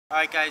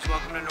Alright guys,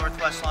 welcome to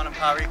Northwest Lawn and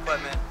Power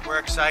Equipment. We're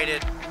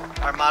excited.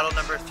 Our model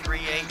number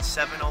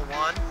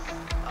 38701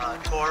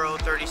 Toro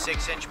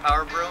 36-inch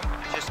power broom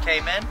just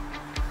came in.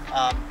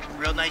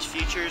 Real nice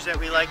features that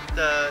we like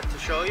to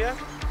show you.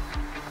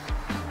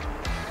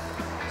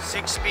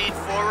 6-speed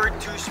forward,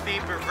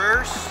 2-speed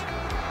reverse.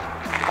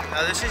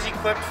 Now this is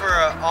equipped for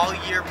an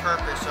all-year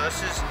purpose. So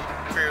this is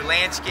for your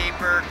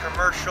landscaper,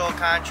 commercial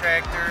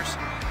contractors.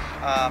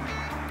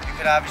 You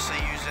could obviously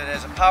use it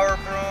as a power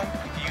broom.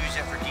 You can use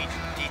it for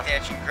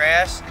detaching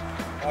grass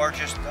or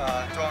just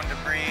throwing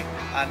debris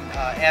on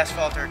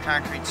asphalt or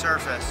concrete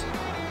surface.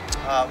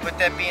 With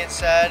that being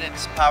said,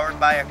 it's powered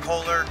by a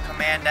Kohler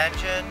Command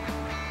engine,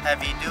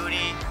 heavy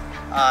duty,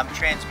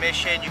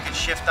 transmission. You can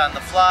shift on the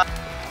fly.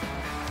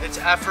 It's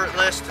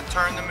effortless to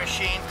turn the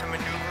machine to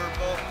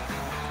maneuverable.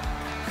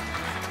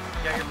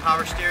 You got your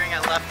power steering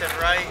on left and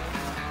right.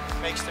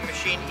 Makes the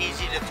machine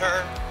easy to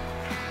turn.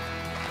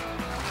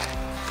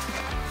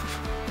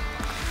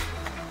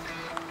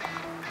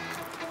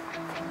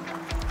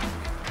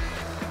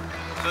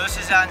 So this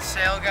is on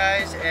sale,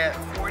 guys, at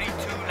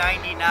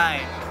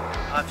 $42.99.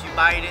 If you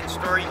buy it in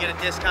store, you get a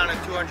discount of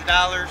 $200.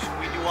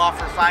 We do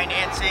offer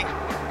financing.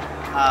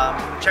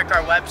 Check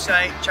our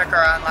website, check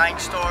our online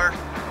store,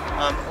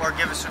 or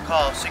give us a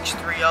call,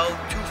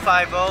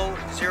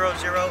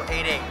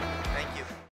 630-250-0088.